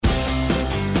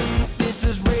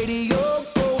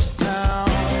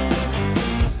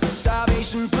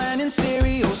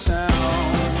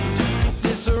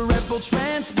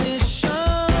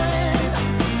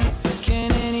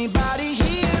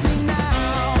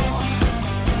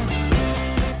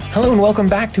Hello and welcome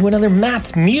back to another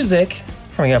Matt's Music.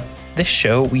 Coming up this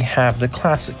show, we have the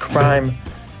classic crime,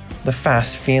 the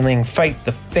fast feeling, fight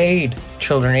the fade,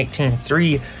 children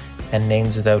 18-3, and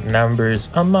names without numbers,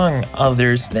 among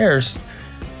others. There's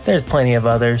plenty of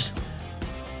others.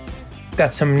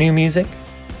 Got some new music.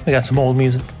 We got some old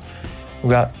music. We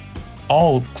got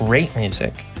all great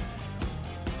music.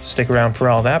 Stick around for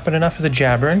all that, but enough of the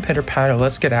jabber and pitter patter.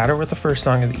 Let's get at it with the first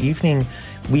song of the evening.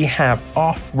 We have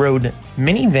Off-Road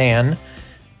Minivan.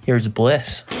 Here's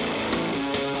Bliss.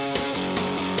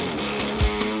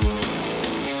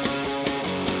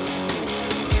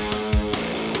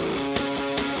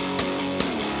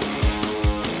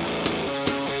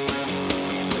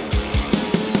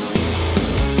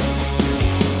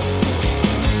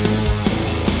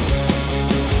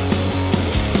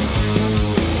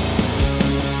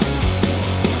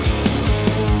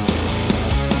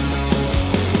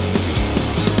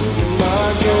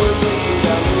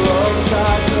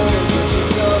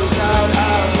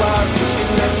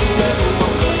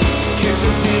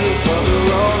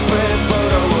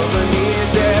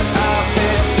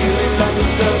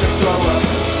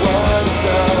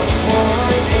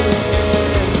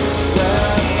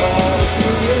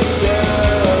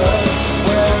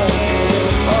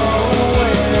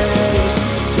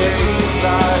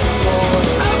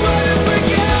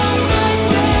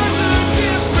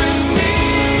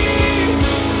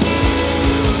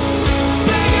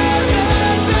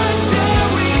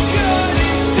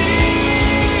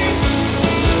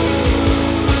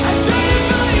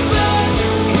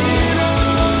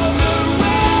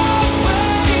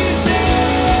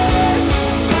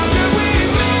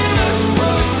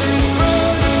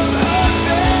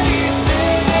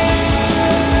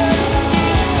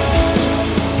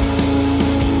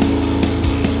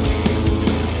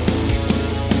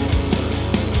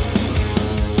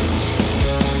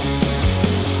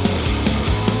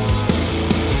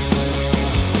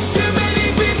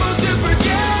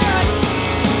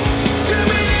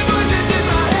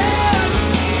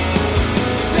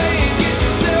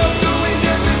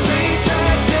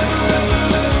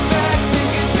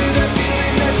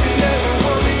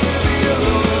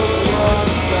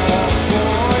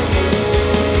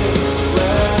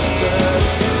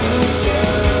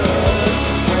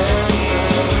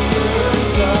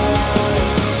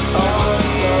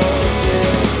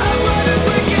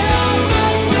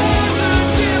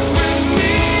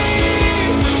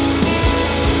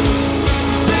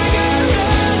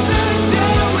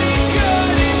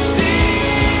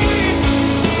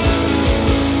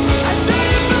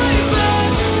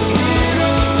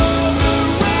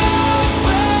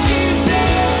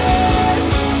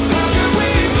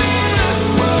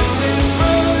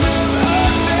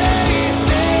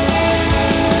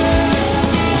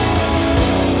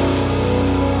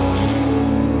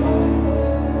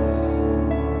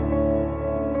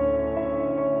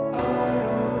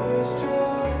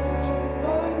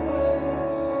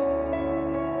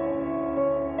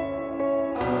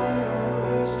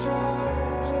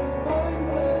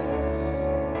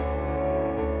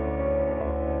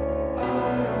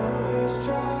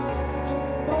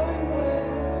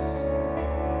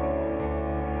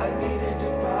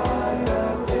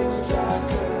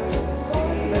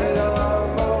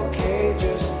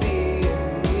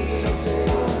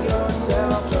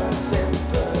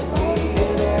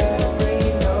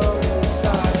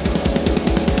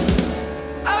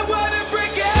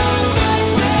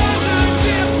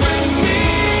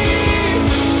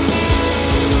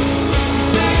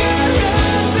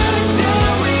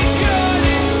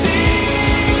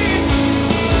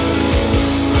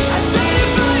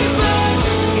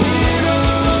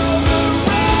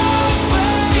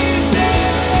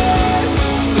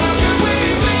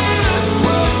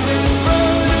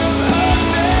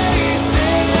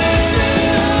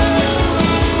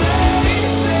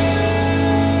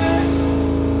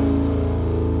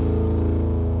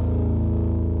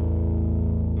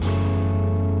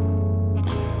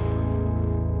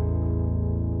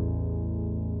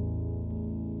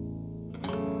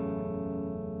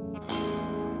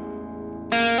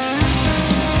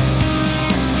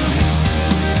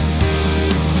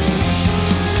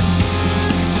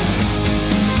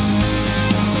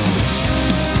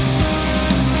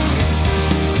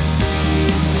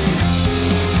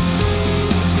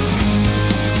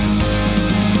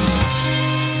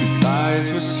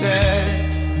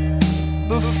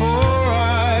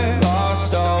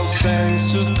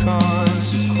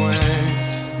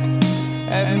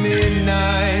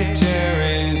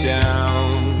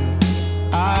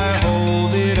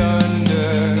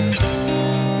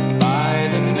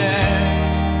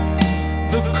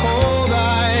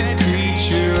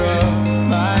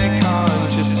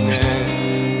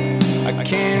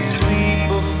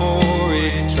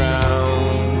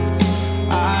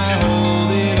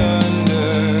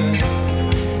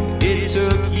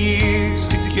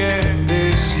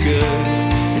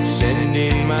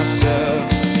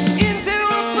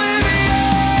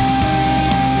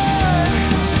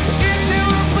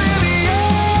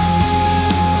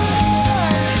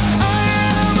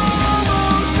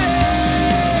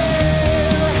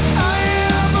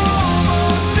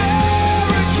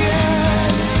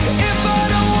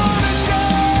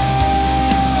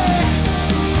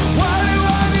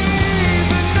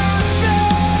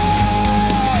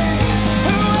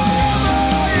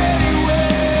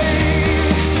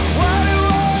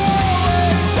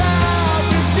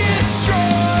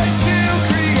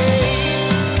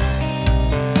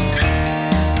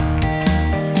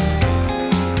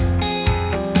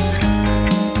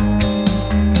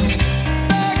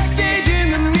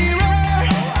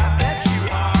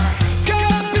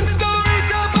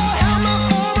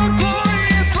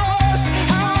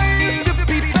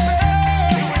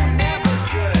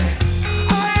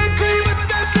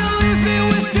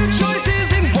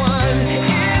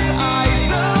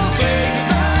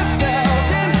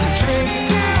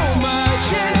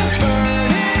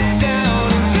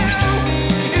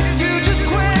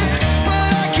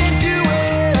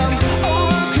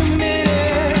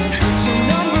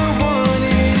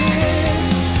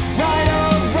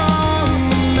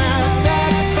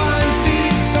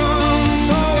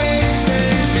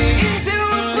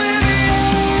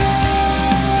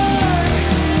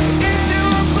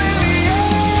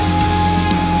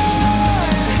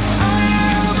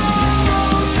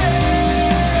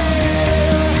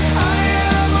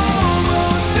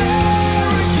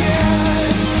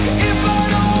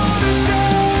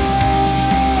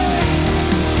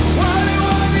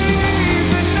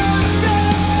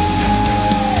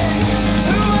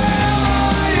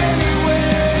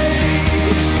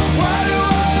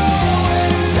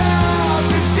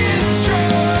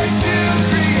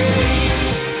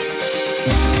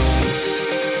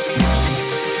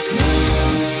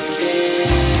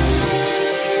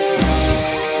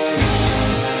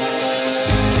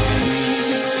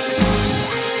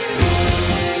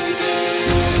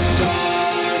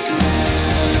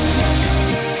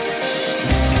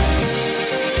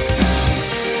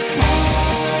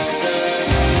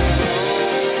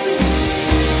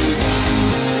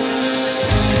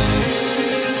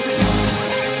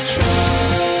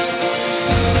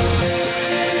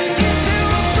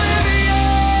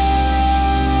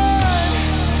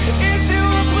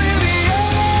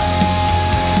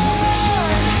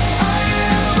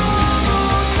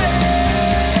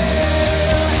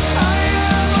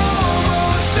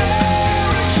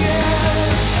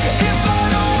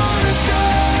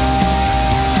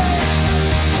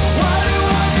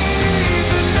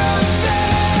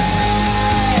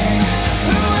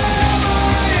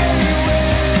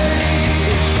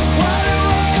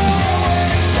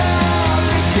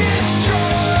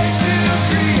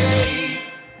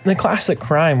 The Classic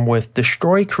Crime with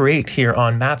Destroy Create here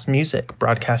on Matt's Music,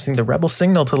 broadcasting the Rebel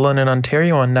Signal to London,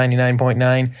 Ontario on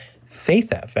 99.9 Faith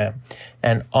FM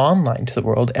and online to the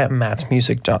world at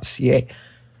mattsmusic.ca.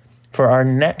 For our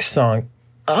next song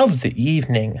of the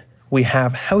evening, we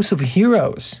have House of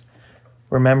Heroes,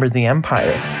 Remember the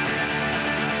Empire.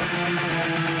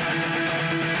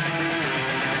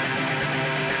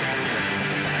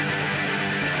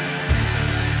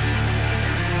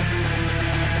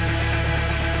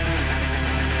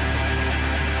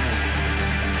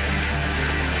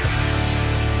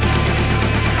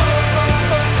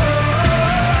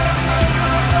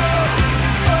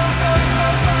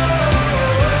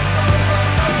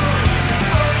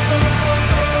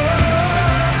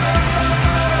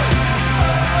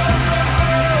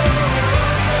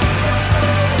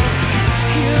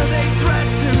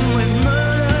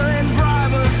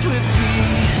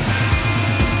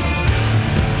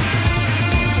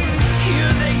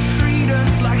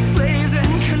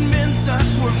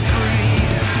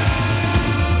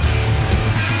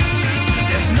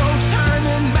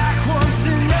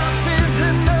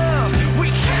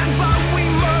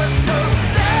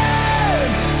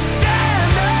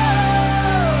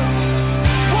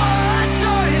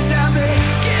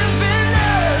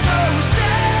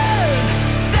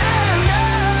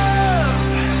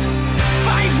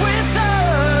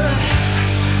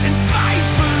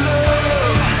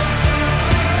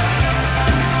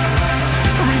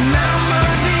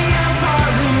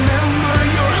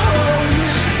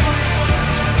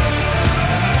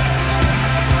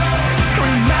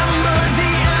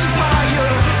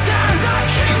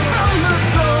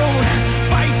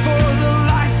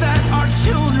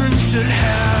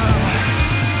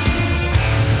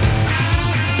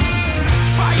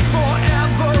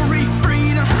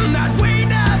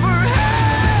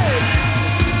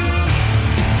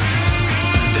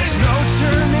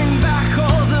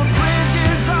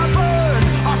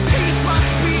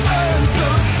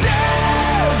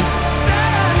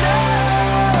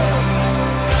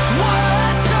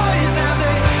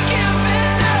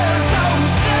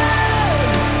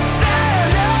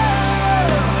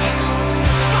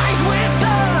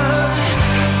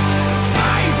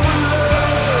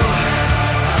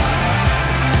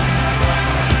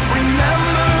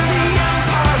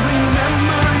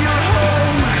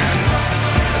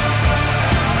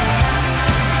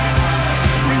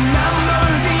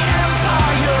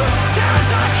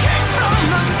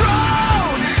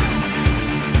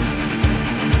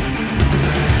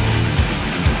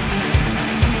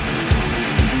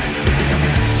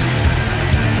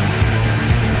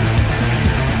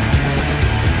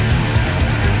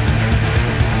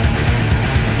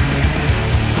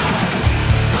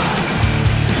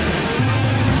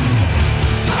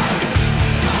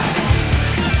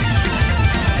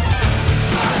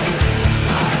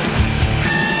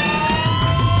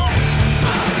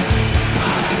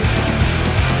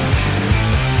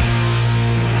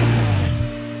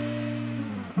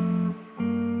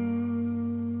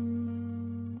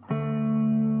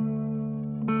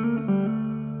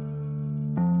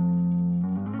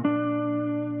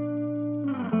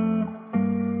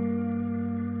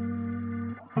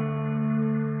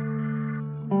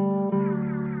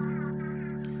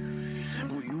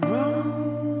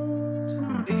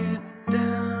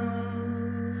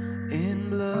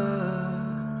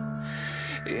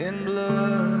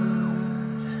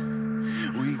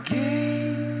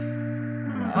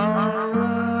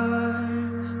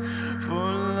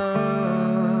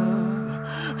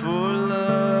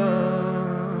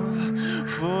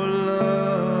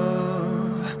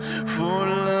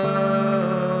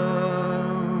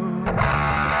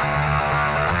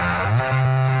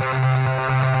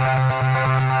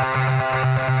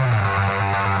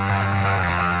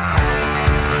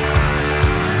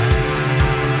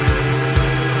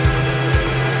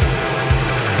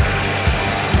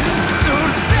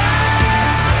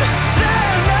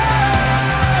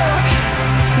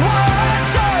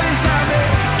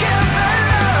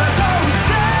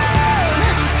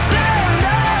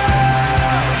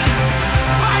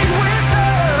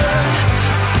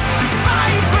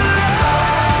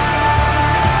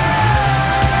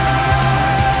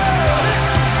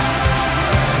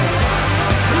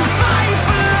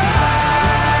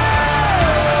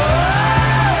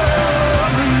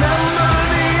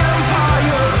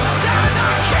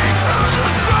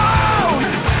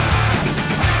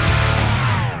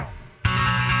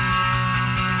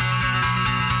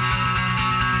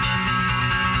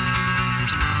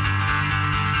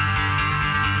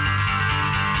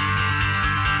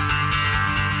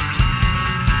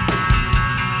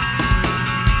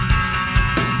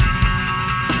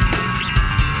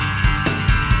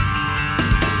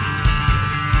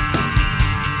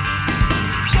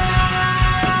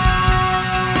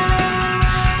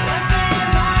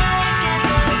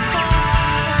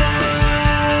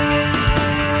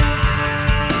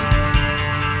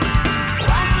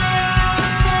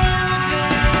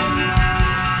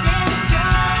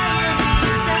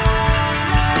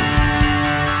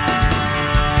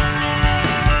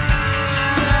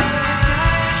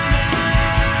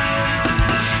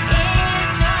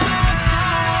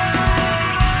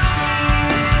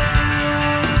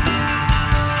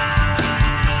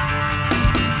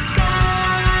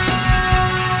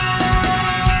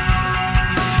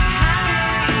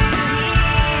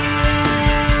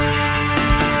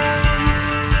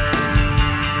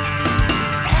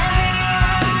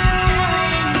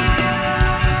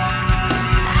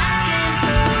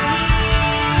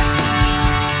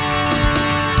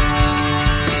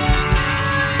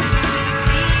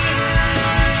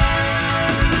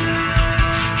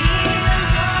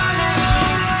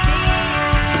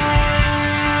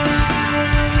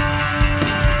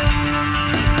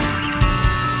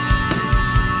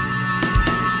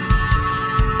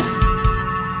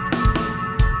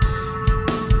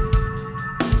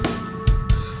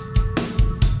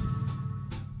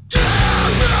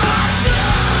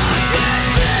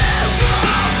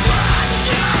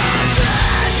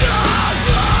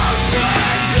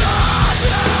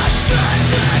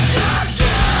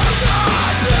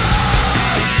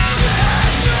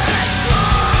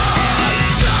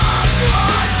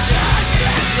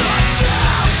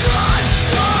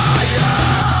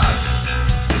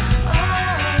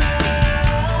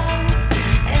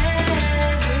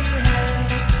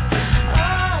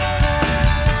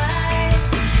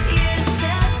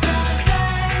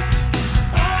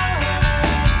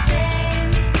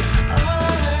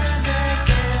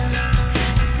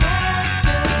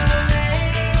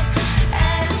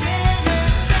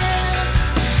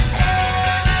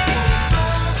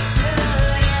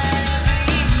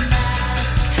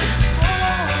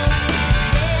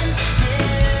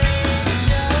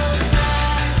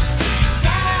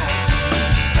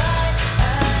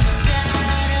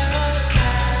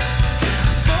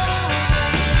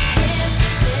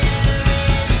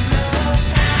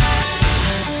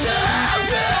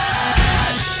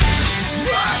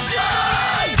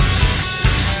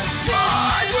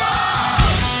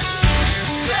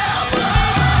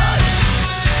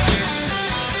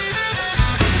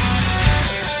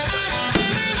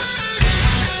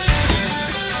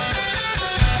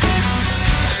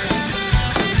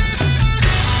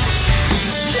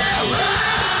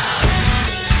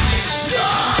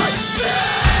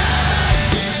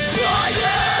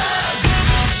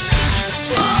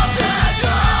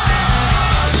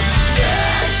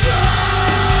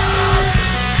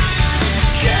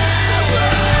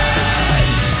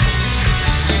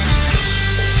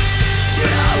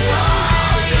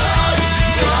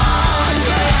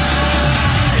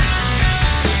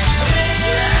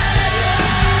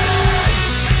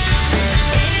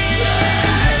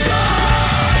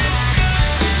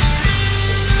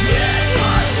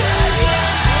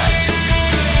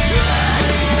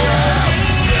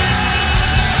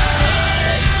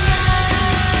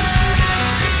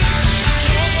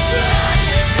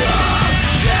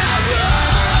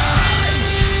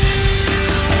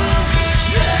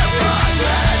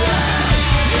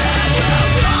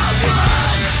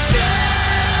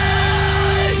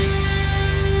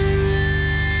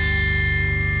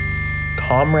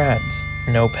 Comrades,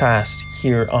 No Past,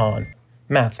 here on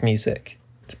Matt's Music.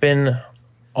 It's been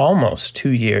almost 2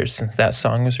 years since that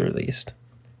song was released.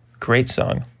 Great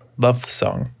song. Love the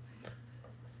song.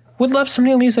 Would love some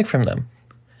new music from them.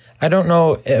 I don't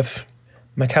know if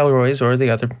McElroy's or the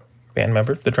other band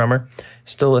member, the drummer,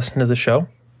 still listen to the show,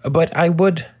 but I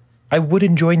would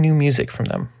enjoy new music from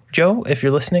them. Joe, if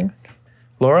you're listening,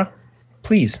 Laura,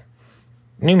 please,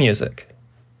 new music.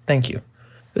 Thank you.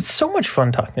 It's so much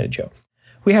fun talking to Joe.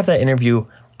 We have that interview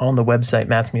on the website,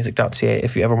 mattsmusic.ca,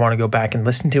 if you ever want to go back and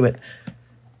listen to it.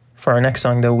 For our next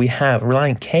song, though, we have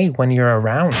Relient K, When You're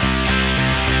Around.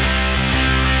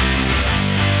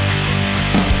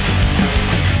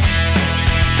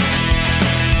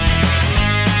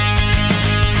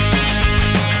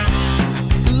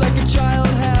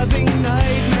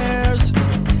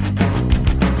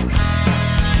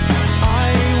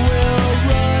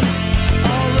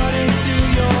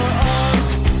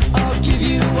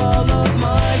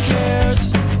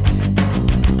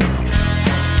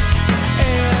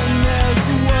 And this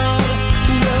world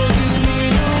will do me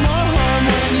no more.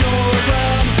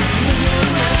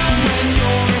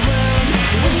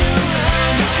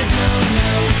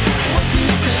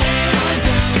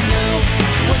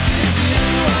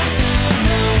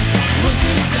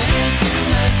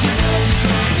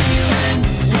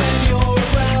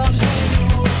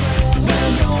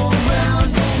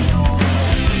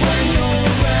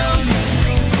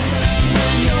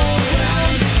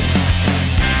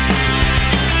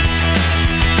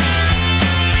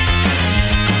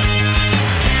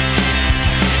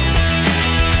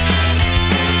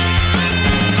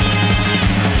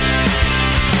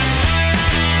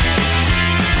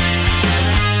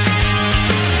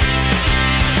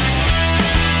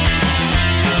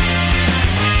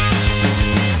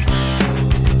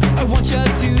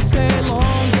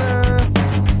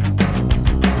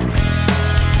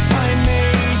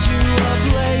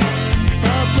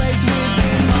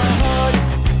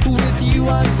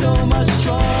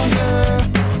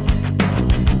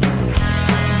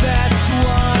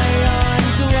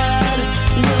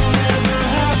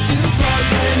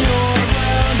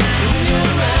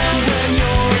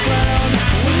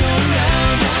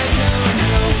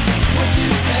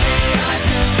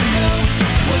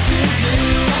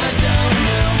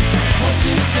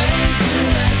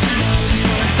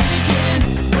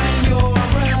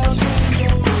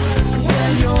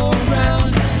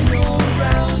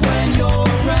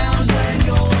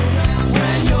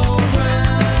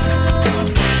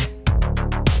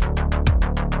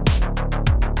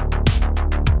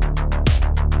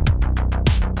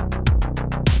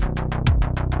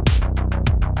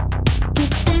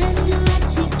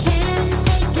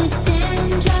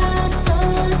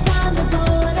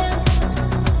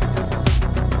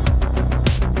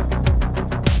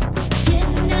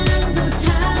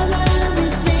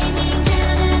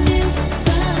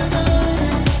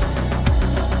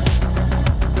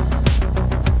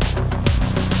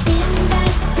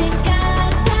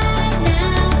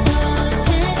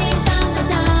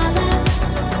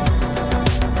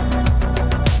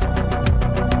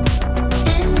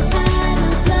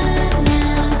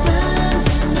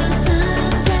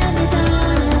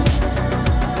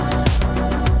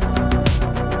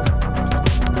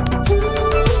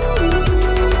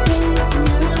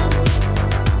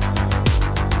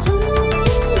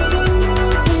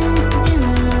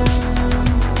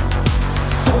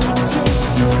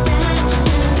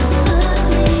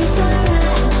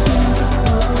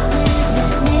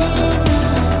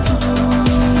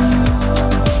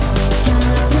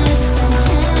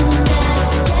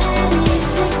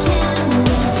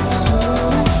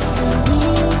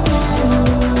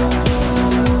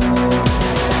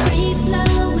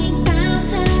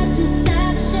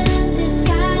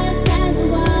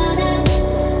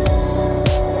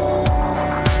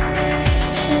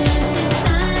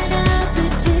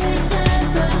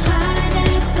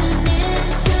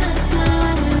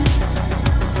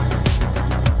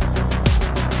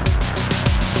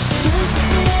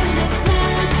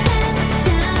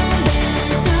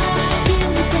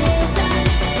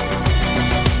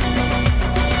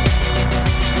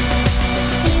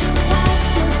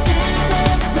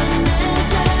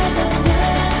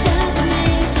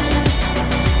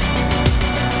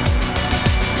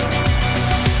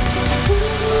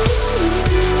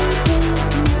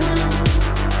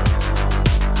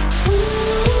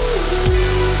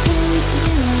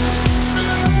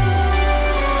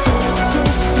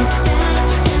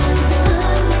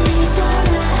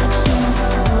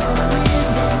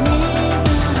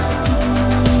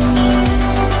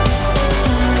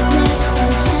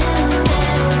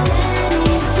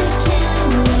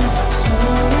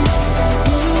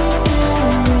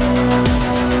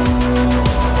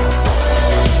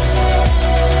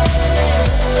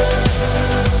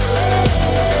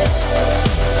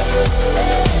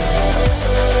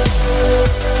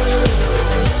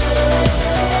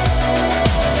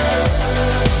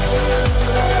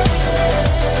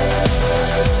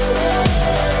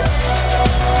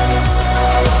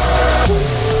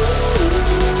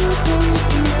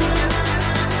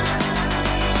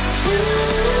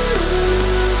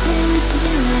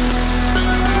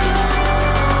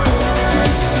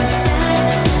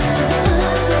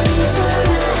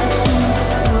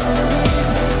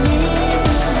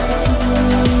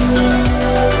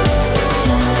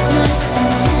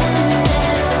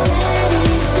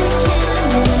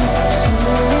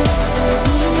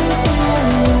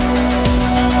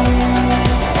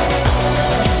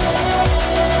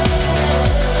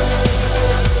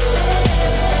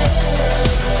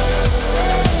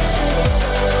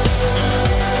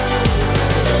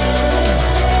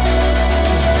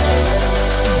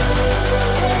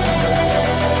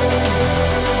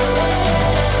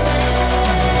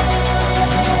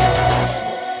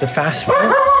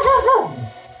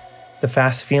 The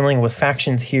Fast Feeling with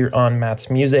Factions here on Matt's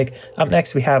Music. Up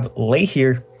next, we have Lay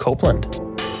Here, Copeland.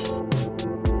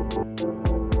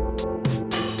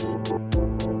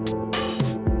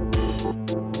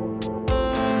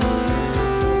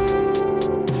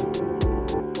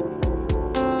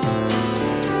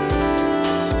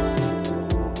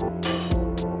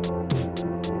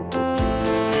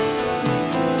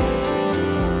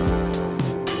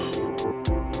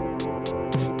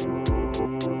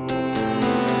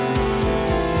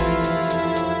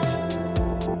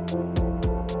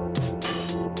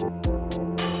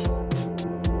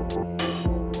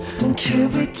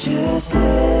 Could we just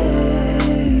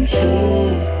lay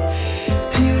here,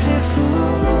 beautiful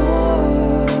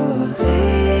Lord,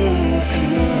 lay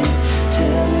here,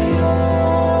 tell me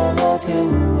all of your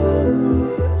worries,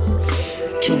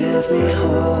 give me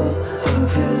all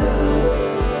of your love,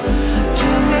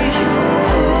 tell me your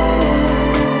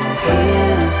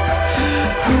hand,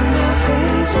 when the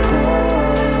rains pour,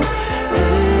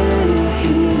 lay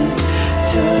here,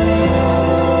 tell me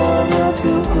all of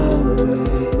your worries.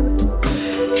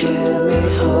 Give me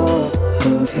hope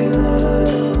of your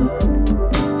love.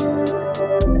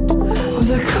 Was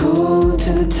I cold to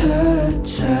the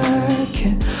touch? I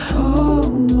can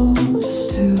almost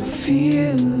still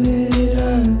feel it. I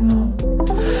know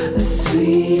the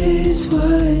sweetest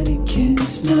wine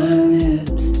against my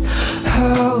lips,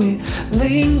 how it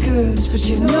lingers. But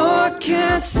you know I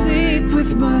can't sleep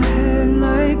with my head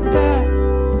like that.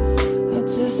 I'll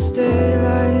just stay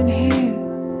lying here.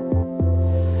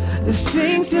 The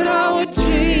things that I would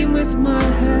dream with my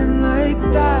hand like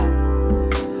that,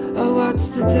 I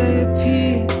watch the day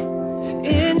appear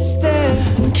instead.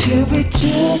 And could we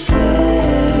just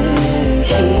lay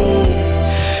here,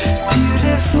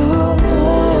 beautiful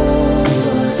Lord,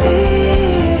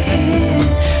 lay here,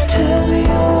 tell me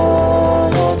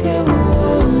all of your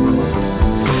worries,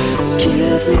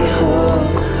 give me all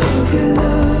of your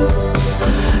love,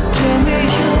 tell me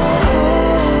your hand.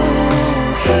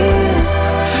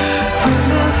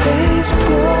 Rains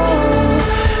pour,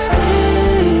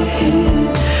 lay here,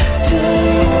 tell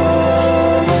me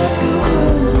all of your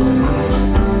worries,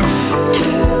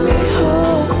 give me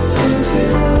all of your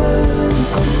love.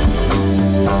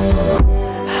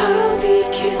 I'll be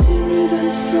kissing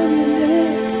rhythms from your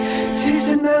neck,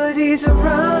 chasing melodies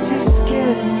around your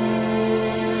skin,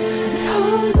 and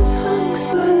all the songs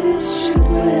my lips should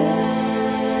wed,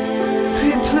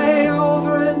 replay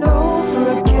over and over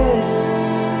again.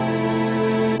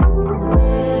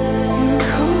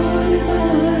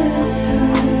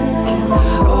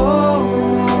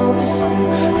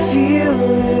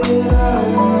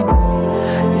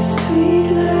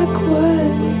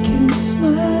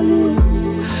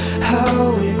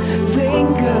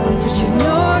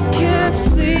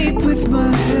 Sleep with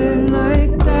my head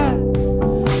like that.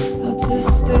 I'll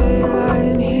just stay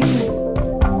lying here.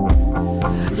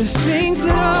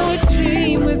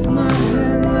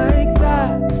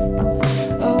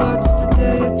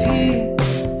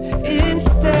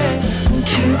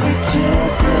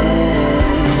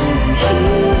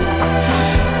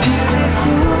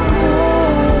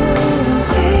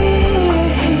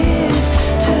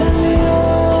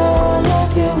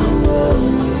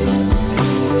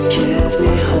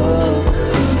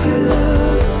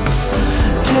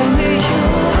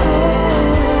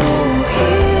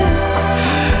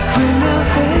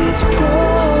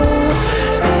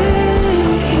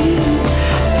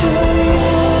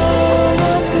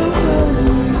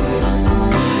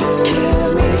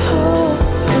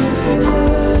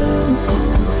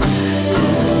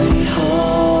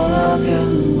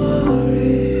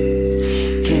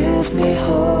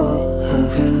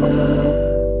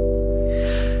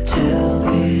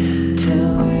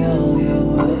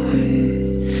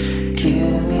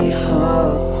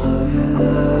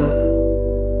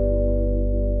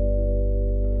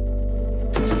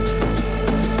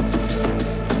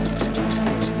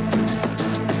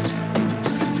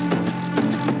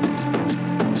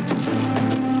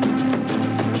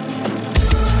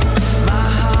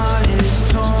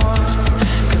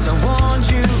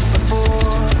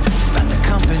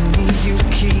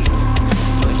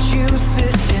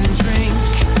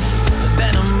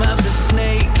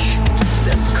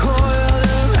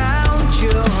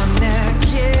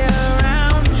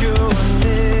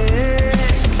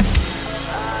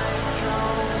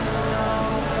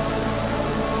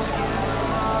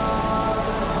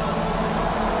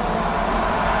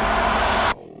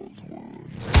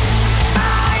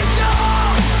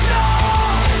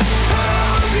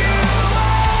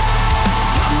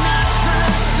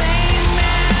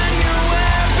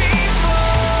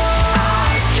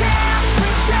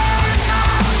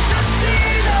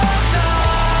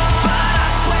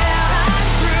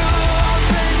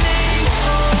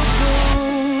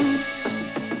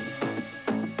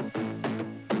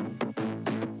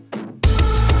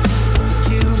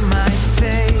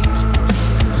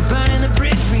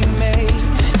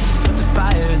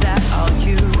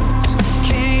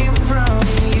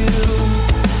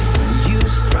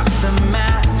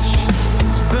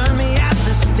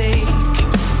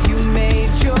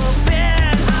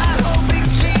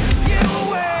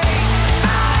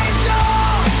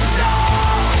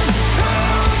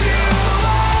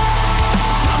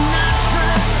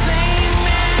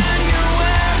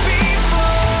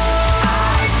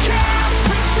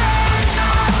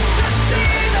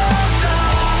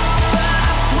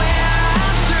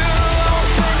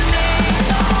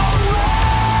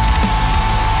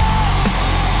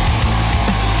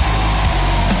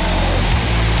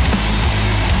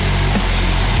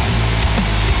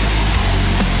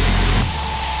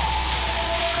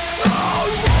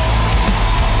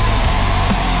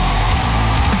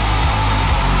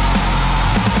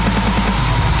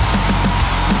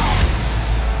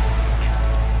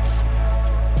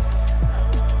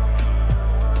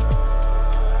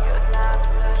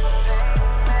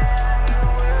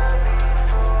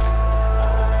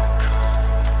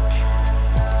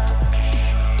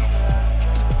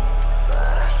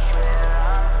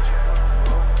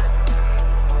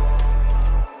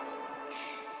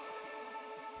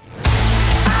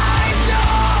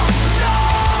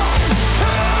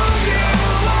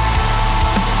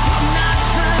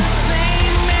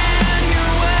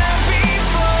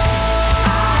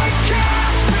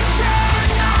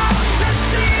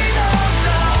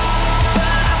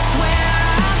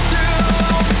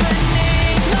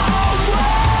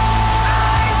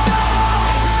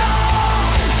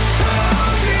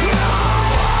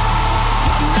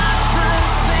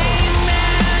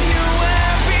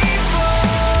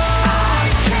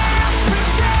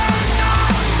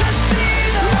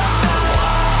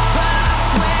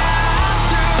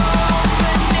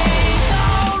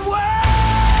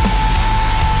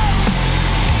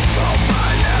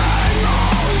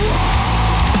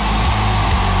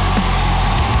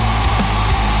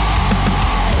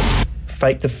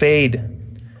 Fight the Fade,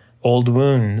 Old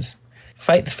Wounds.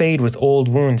 Fight the Fade with Old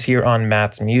Wounds here on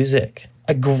Matt's Music.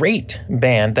 A great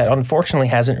band that unfortunately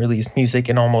hasn't released music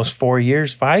in almost 4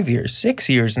 years, 5 years, 6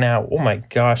 years now. Oh my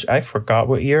gosh, I forgot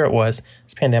what year it was.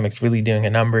 This pandemic's really doing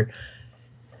a number.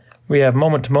 We have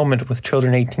Moment to Moment with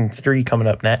Children 18-3 coming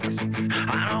up next.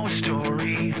 I know a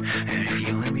story, and if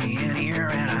you let me in here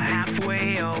and a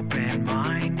halfway open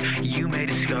mind, you may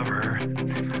discover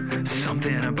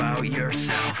something about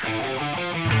yourself.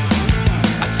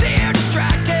 I see you're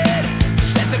distracted,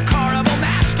 said the carnival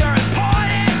master and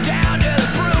pointed down to the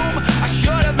broom I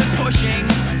should have been pushing,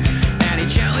 and he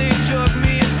gently took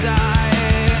me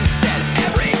aside, said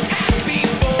every task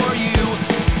before you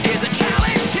is a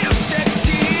challenge to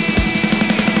succeed.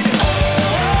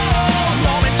 Oh,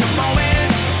 moment to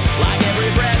moment, like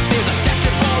every breath is a step to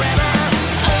forever.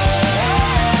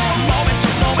 Oh, moment to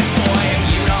moment, boy,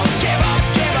 you don't give up,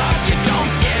 you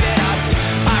don't give it up.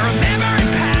 I remember in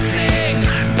passing,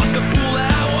 but the fool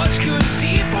that I was could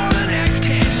see for the next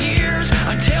 10 years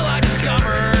until I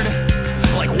discovered,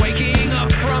 like waking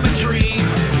up from a dream,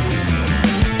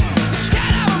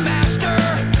 instead of a master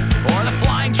or the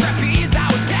flying trapeze, I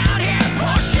was down here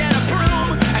pushing a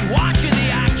broom and watching the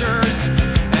actors,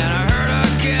 and I heard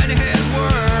again his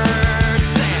words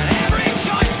saying every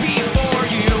choice before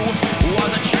you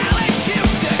was a challenge to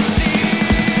succeed.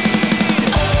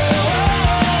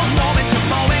 Oh, moment to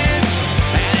moment,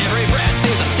 and every breath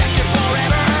is a step to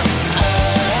forever. Oh,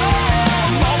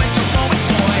 moment to moment,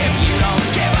 boy, if you don't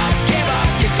give up,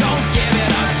 you don't give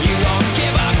it up. You don't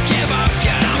give up, you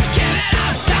don't give it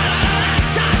up. Da da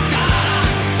da da da.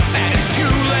 And it's too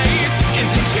late,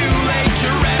 is it too late to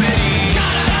remedy? Da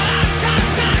da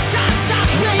da da da.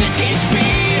 Will you teach me?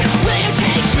 Will you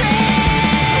teach me?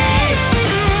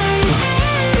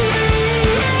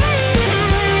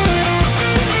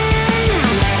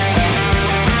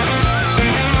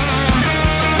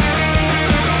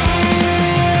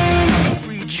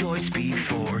 Rejoice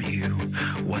before you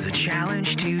was a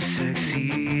challenge to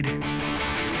succeed.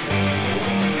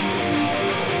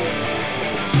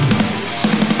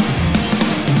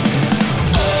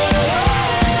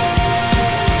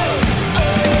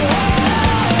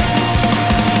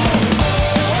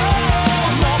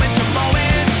 Moment to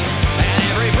moment, and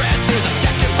every breath is a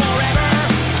step to forever.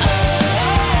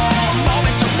 Oh,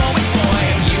 moment to moment, boy,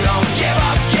 you don't give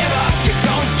up, you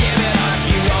don't give it up.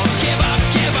 You don't give up,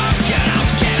 you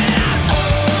don't give it up.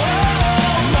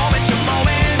 Oh, moment to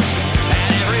moment, and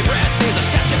every breath is a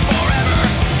step to forever.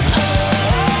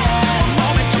 Oh,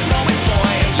 moment to moment,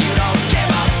 boy, you don't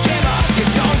give up, you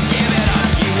don't give it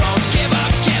up. You don't give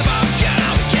up, you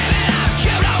don't give it up.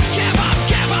 You don't give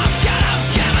up, you don't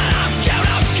give it up. You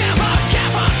don't give up, you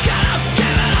don't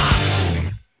give it up.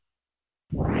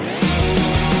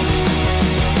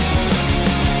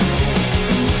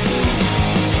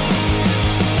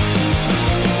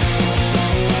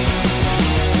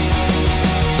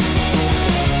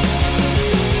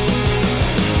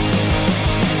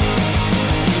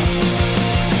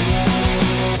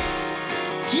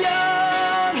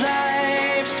 Your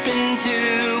life's been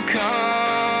too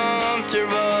comfortable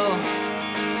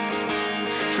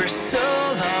for so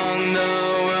long. The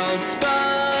world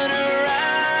spun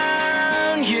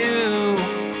around you.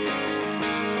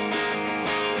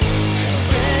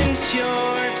 Spent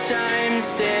your time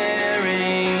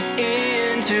staring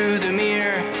into the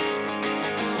mirror,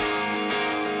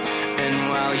 and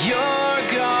while your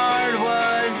guard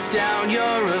was down,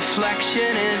 your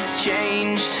reflection is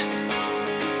changed.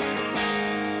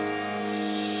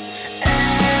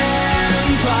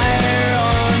 Empire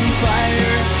on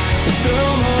fire, let's throw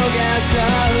more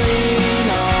gasoline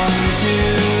onto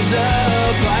the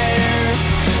fire.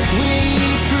 We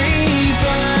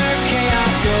prefer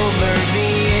chaos over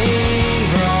being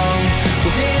wrong.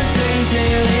 We'll dance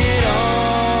until it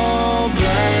all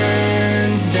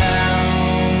burns down.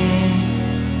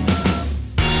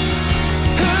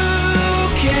 Who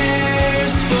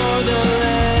cares for the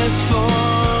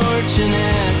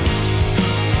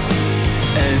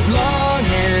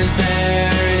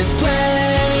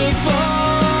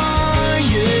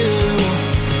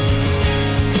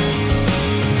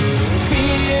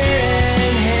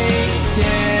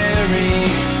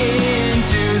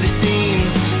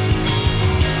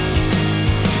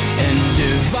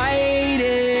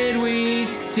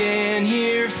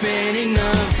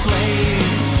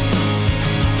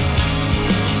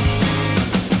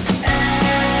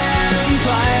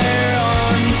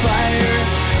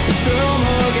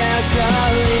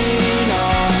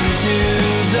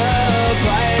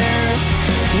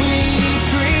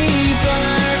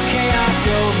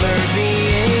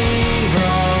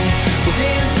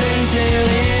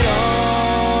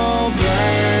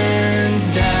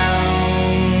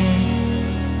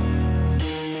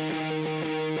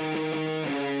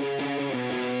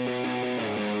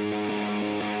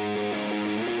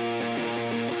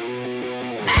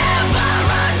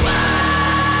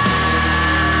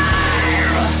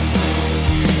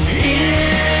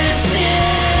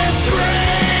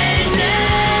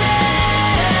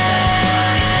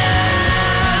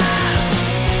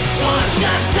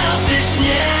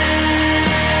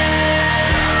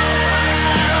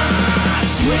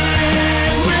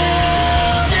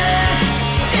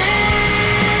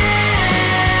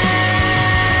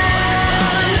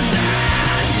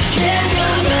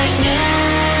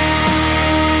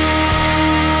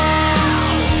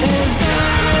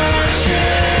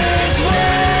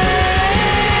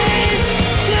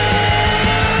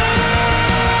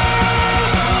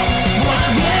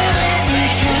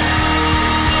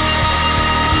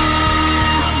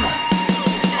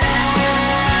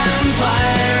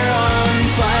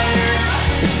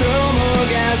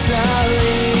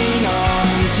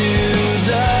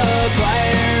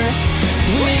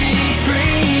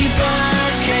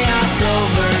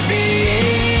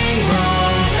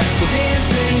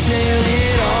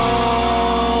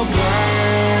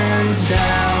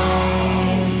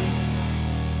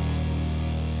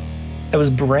That was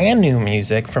brand new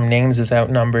music from Names Without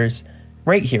Numbers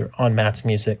right here on Matt's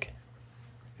Music.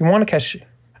 If you want to catch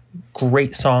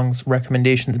great songs,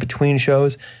 recommendations between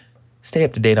shows, stay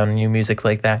up to date on new music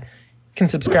like that, you can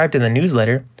subscribe to the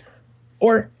newsletter,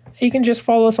 or you can just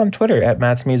follow us on Twitter at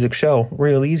Matt's Music Show.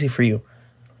 Real easy for you.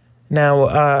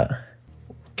 Now,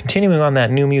 continuing on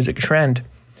that new music trend,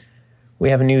 we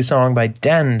have a new song by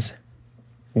Dens,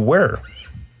 Where?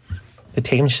 The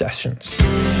Tame Sessions.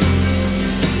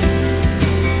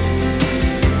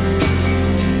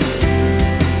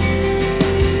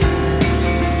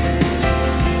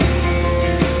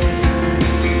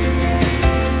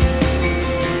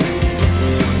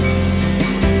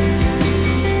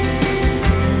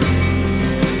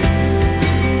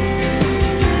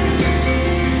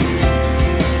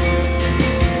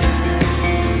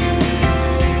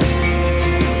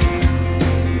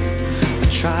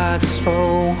 Tried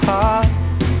so hard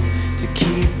to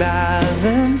keep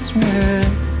balance with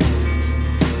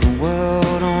the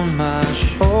world on my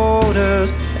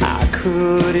shoulders. I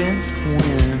couldn't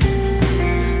win.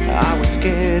 I was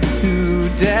scared to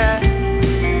death.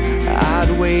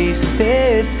 I'd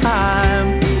wasted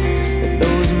time, but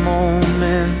those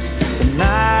moments that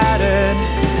mattered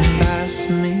and passed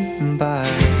me by.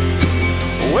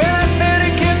 When I felt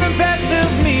it get the best of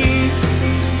me,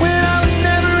 when I was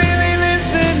never really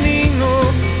listening.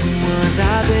 Oh, who was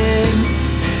I then?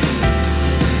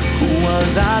 Who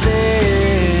was I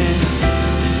then?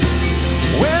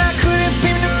 When I couldn't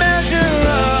seem to measure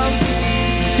up,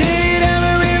 did it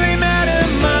ever really matter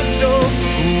much? Oh,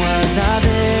 who was I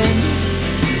then?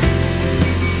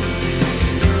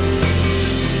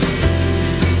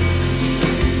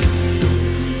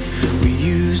 We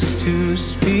used to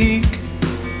speak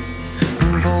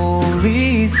of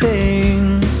holy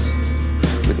things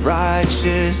with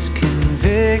righteous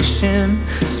conviction,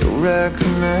 so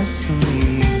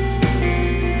recklessly.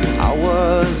 I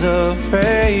was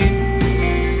afraid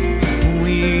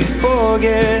we'd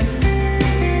forget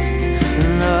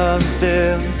love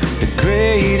still the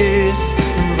greatest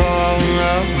of all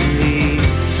of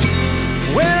these.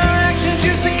 When our actions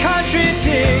used to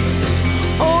contradict,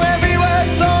 oh, every word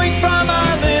flowing from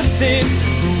our lips, it's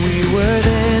who we were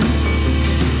then.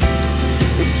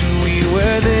 It's who we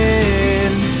were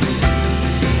then.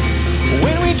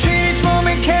 When we treat each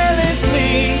moment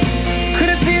carelessly,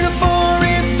 couldn't see the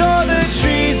forest or the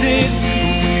trees, it's who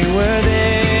we were then.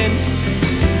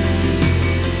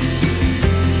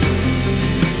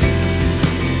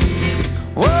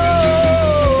 Whoa,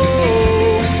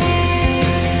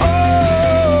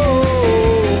 oh,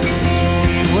 it's who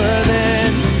we were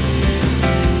then.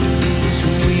 It's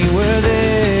who we were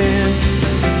then.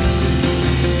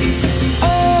 Oh,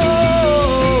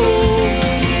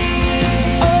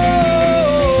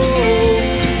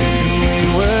 it's who we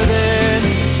were then.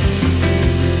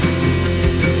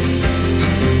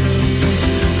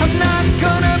 I'm not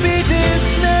gonna be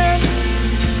distant.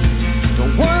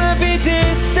 Don't wanna be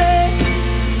distant.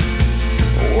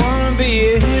 Wanna be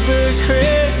a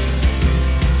hypocrite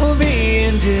or be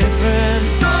indifferent.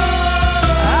 I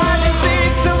just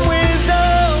need some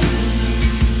wisdom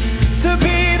to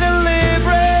be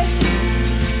deliberate.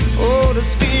 Oh, to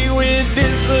speak with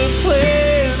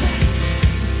discipline,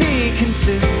 be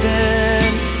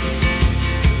consistent.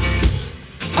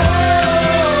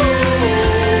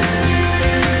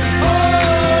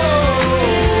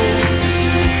 It's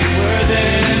who we were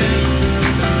then.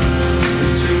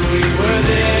 It's who we were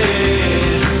then. It's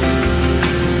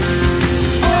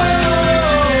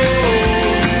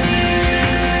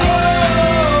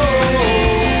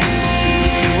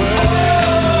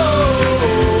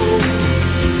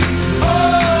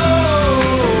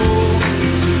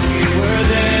who we were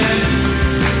then.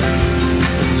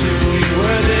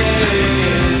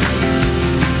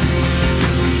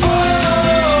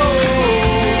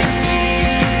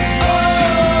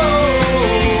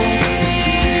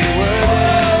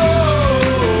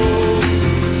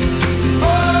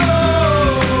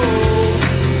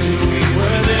 It's who we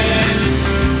were then.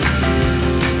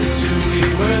 It's who we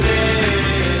were then.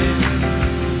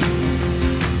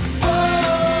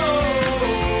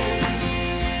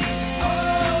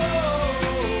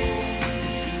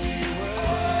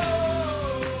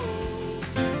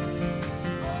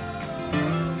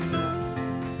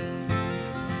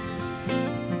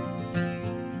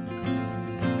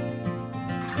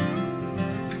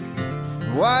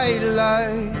 White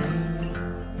lies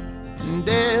and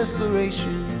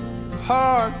desperation,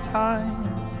 hard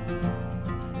times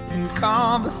and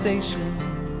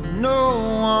conversations. No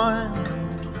one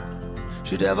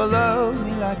should ever love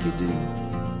me like you do.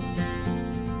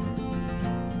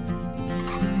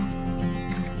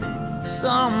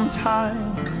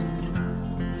 Sometimes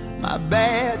my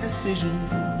bad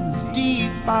decisions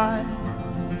defy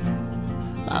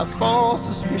my false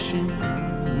suspicion.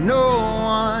 No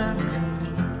one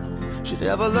should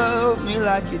ever love me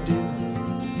like you do.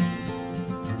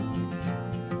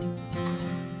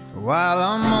 While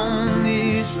I'm on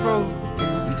this road,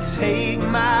 you take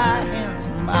my hand.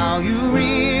 Somehow you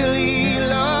really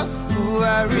love who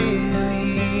I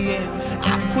really am.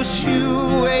 I push you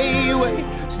away,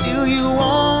 still you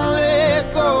won't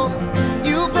let go.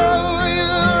 You grow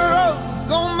your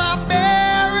rose on my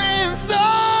barren soul.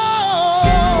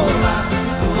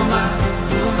 Who am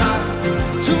I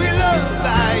to be loved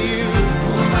by you?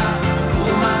 Who am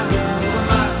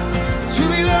I to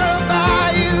be loved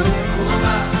by you? Who am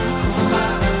I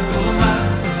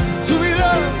to be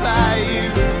loved by you?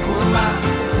 Who am I?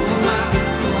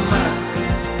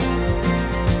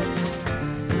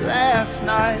 Last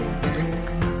night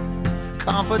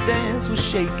confidence was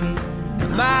shaking,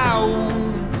 and my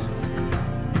wounds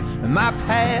and my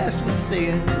past was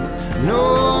saying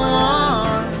no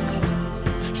one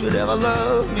should ever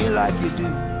love me like you do.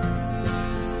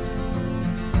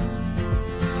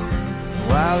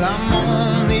 While I'm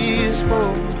on this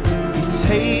road, you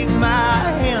take my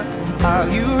hand. Somehow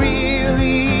you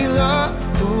really love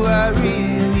who I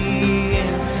really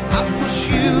am. I push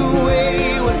you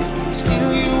away,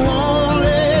 still you won't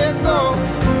let go.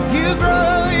 You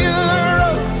grow your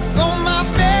rose on my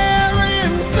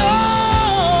barren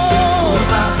soul.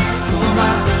 Who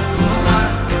am I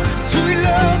to be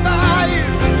loved by you?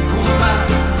 Who am I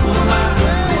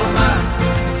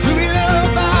to be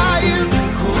loved by you?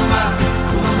 Who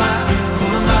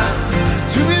am I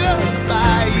to be loved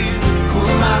by you? Who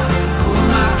am I?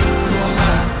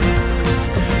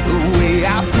 The way I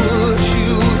push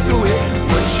you through it,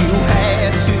 what you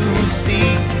had to see.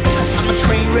 I'm a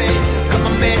train wreck, I'm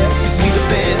a mess. You see the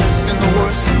best and the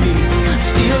worst of me.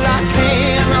 Still I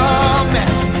can't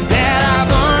imagine that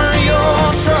I've earned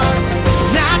your trust,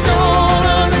 and I don't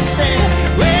understand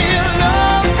where your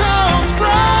love comes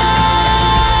from.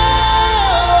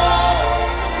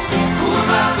 Who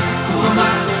am I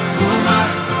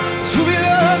to be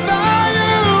loved by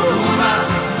you? Who am I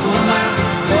to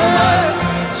be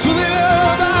loved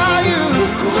by you?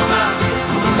 Who am I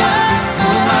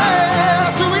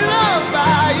to be loved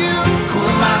by you? Who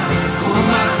am I to be loved by you? Who am I to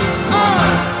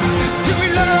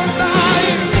be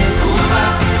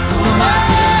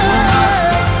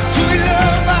loved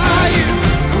by you?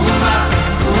 Who am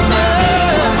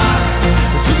I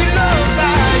to be loved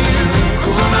by you?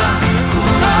 Who am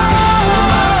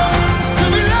I to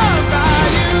be loved by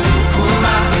you?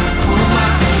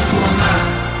 Who am I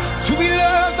to be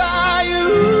loved by you?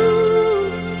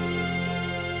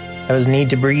 That was Need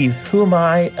to Breathe, Who Am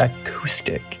I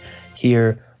acoustic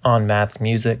here on Matt's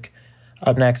Music.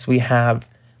 Up next, we have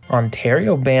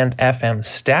Ontario band FM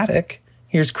Static.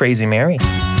 Here's Crazy Mary.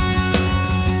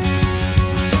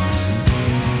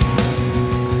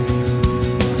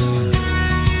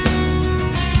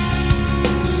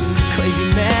 Crazy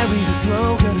Mary's a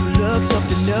slogan who looks up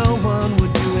to no one,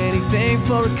 would do anything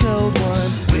for a cold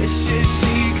one. Wishes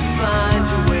she could find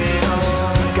her way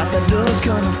home. Got that look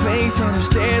on her face and her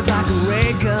stares like a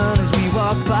ray gun as we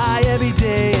walk by every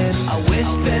day. And I wish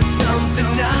there's something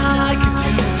I could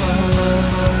do for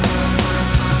her.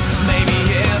 Maybe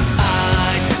if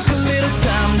I took a little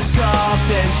time to talk,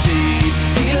 then she'd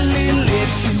eat a little if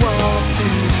she wants to.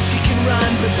 She can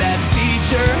run, but let's teach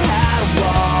her how to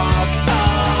walk.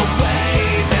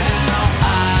 Away now,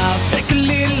 I'll shake a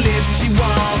little if she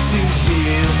wants to.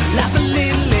 She'll laugh a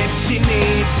little if she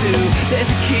needs to.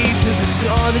 There's a key to the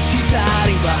door that she's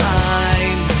hiding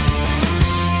behind.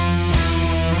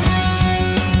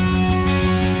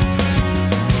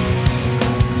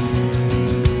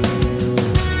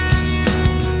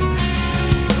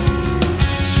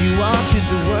 She watches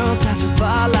the world pass her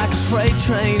by like a freight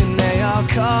train, and they all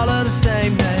call her the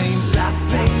same names,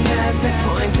 laughing as they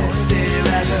point and stare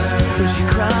at her. So she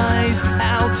cries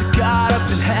out to God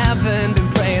up in heaven, been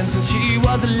praying since she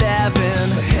was 11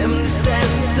 for him to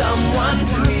send someone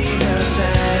to meet her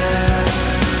there.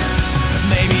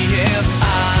 Maybe if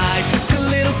I took a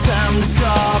little time to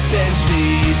talk, then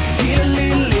she'd eat a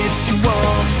little if she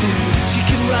wants to. She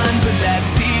can run, but let's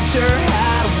teach her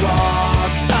how to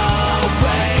walk.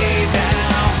 Away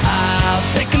now, I'll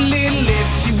shake a little if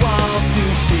she wants to.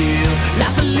 She'll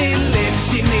laugh a little if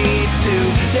she needs to.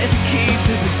 There's a key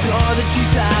to the door that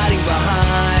she's hiding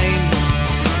behind.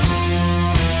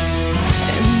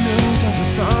 And knows of her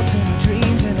thoughts and her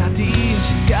dreams and ideas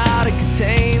she's got and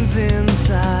contains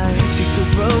inside. She's so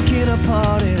broken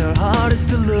apart and her heart is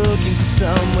still looking for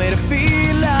some way to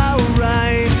feel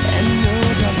alright. And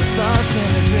knows of her thoughts and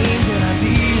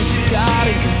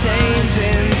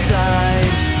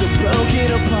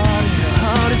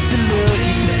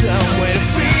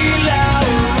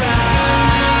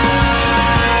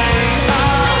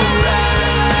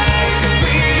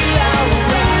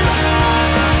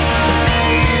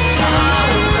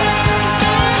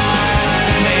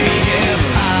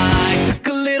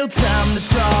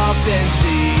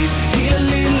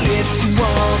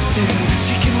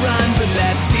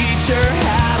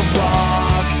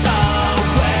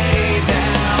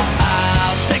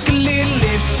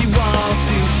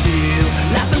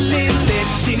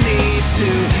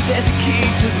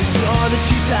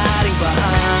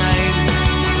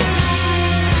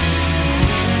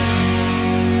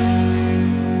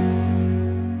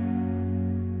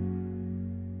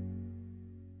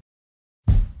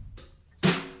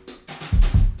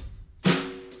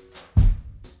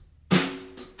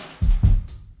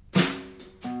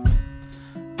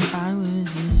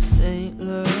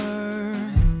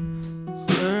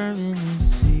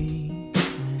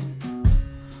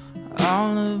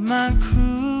my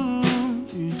crew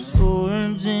drew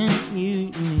swords in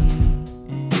mutiny.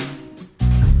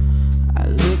 I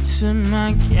looked to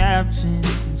my captain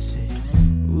and said,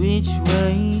 which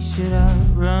way should I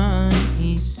run?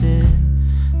 He said,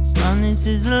 son, this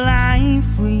is the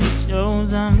life we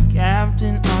chose. I'm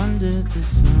captain under the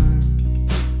sun.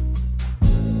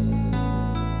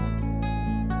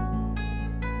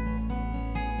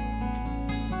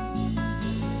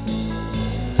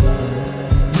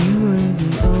 You were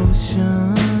the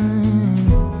ocean,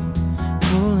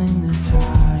 pulling the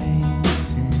tides,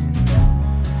 and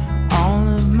all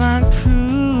of my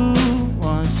crew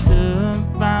washed up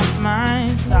by my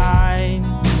side.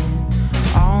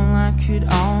 All I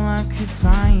could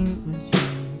find was you.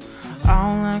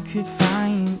 All I could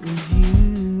find was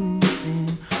you. And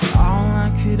all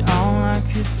I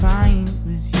could find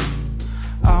was you.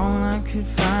 All I could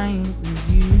find was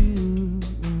you.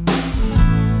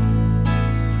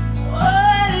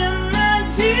 What am I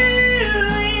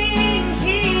doing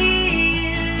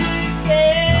here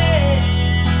again?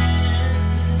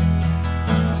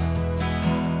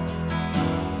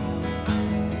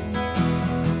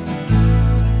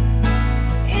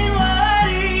 And what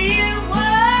do you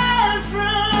want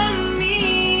from me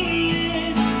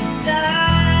this time?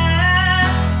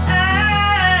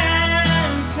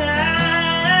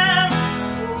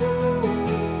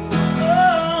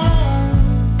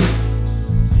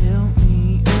 Tell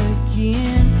me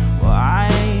again why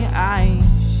I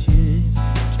should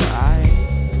try.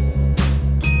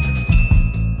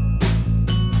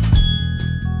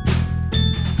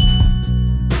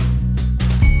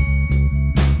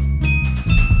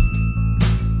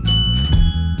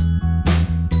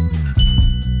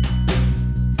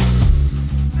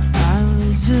 I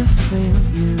was a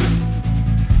failure,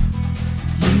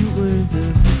 you were the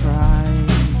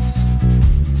prize.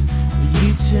 You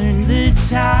turned the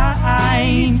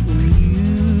tide when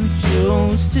you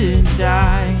chose to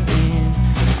die, and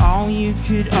all you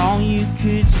could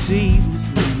see was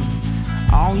me.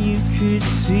 All you could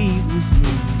see was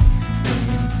me.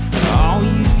 All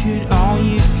you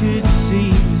could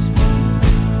see was me.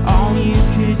 All you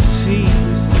could see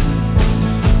was me.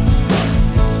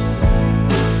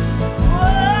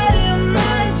 What am I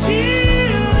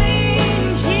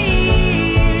doing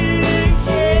here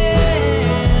again?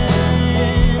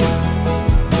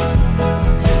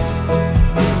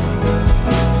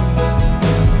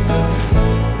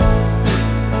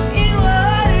 And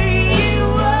what do you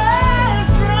want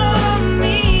from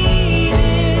me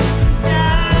this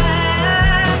time?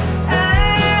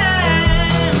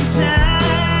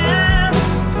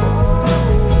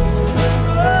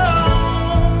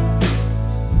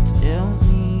 Tell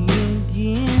me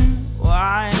again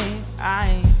why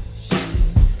I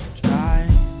should try.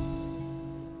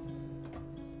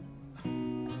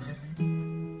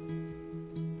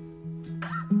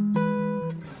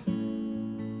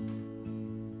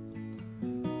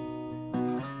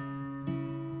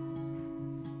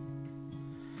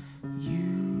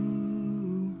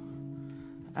 You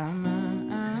are mine.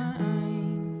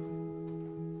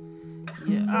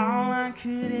 You're all I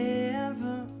could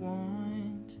ever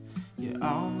want. You're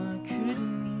all I could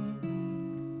need.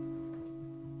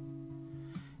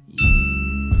 You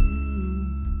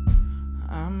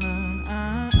are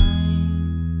mine.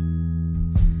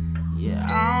 You're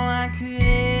all I could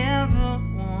ever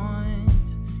want.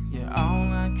 You're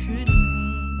all I could need.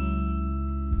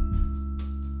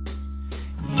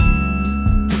 You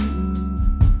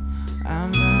are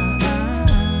mine.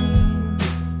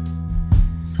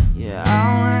 You're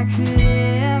all I could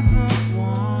ever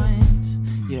want.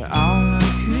 You're all I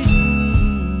could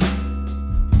need.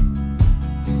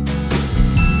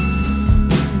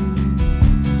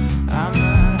 I'm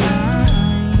mine.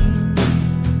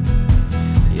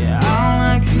 You're all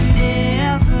I could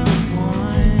ever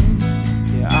want.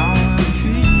 You're all I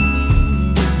could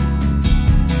need.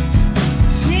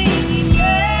 Singing,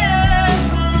 yeah,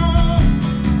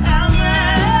 I'm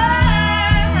mine.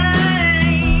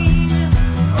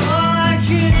 All I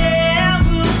could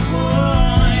ever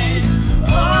want,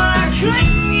 all I could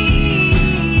need.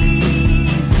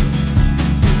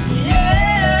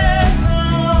 Yeah,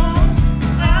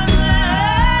 I'm mine.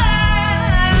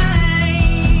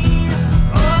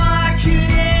 All I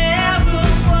could ever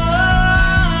want,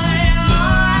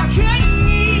 all I could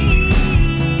need.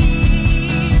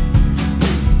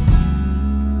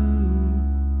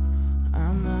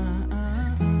 I'm mine.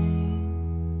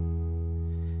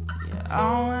 You're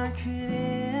all I could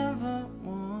ever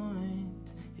want.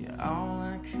 You're all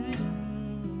I could need.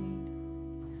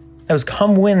 That was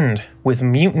Come Wind with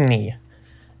Mutiny,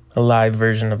 a live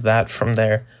version of that from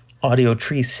their Audio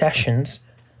Tree sessions.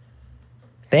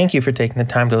 Thank you for taking the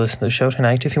time to listen to the show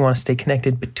tonight. If you want to stay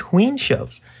connected between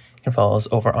shows, you can follow us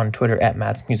over on Twitter at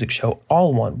Matt's Music Show,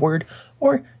 all one word,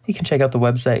 or you can check out the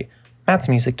website,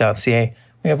 mattsmusic.ca.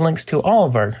 We have links to all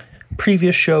of our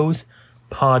previous shows,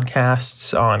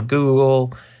 podcasts on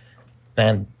Google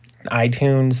and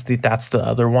iTunes. That's the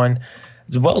other one,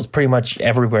 as well as pretty much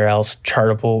everywhere else,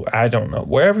 Chartable, I don't know.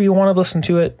 Wherever you want to listen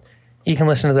to it, you can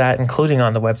listen to that, including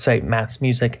on the website,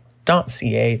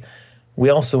 mattsmusic.ca. We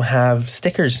also have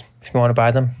stickers if you want to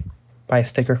buy them. Buy a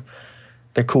sticker.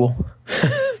 They're cool.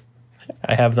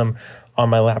 I have them on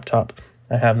my laptop.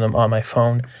 I have them on my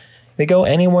phone. They go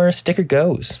anywhere a sticker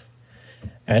goes.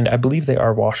 And I believe they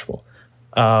are washable.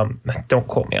 Don't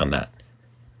quote me on that.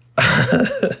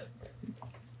 If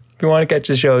you want to catch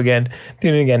the show again,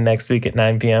 tune in again next week at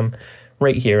 9 p.m.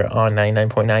 right here on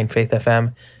 99.9 Faith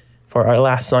FM. For our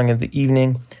last song of the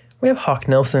evening, we have Hawk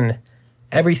Nelson,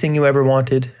 Everything You Ever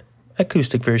Wanted,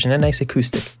 acoustic version, a nice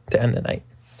acoustic to end the night.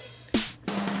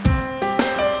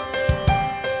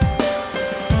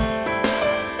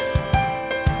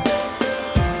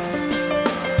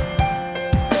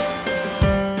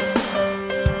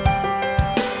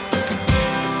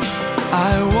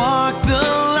 I walk the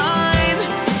line,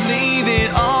 leave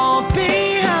it all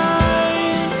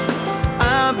behind.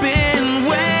 I've been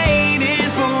waiting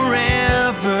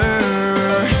forever.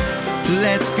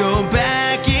 Let's go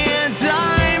back in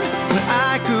time when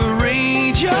I could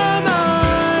read your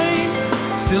mind.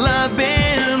 Still I've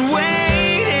been waiting.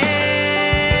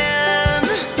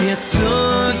 It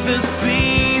took the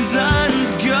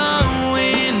seasons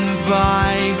going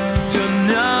by to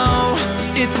know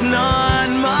it's not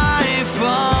my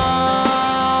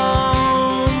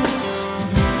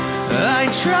I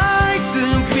tried to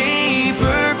be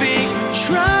perfect,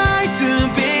 tried to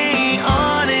be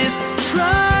honest,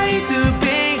 tried to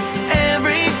be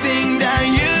everything that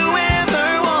you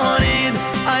ever wanted.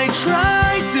 I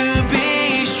tried to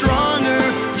be stronger,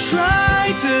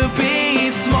 tried to be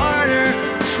smarter,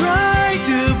 tried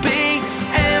to be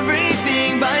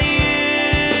everything but you.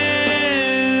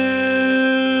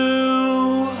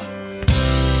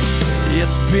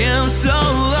 It's been so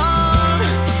long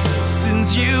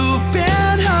since you've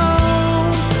been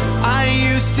home. I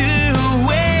used to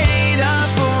wait up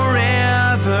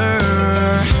forever.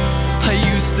 I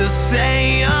used to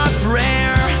say a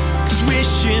prayer, just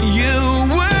wishing you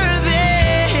were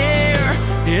there.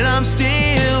 And I'm still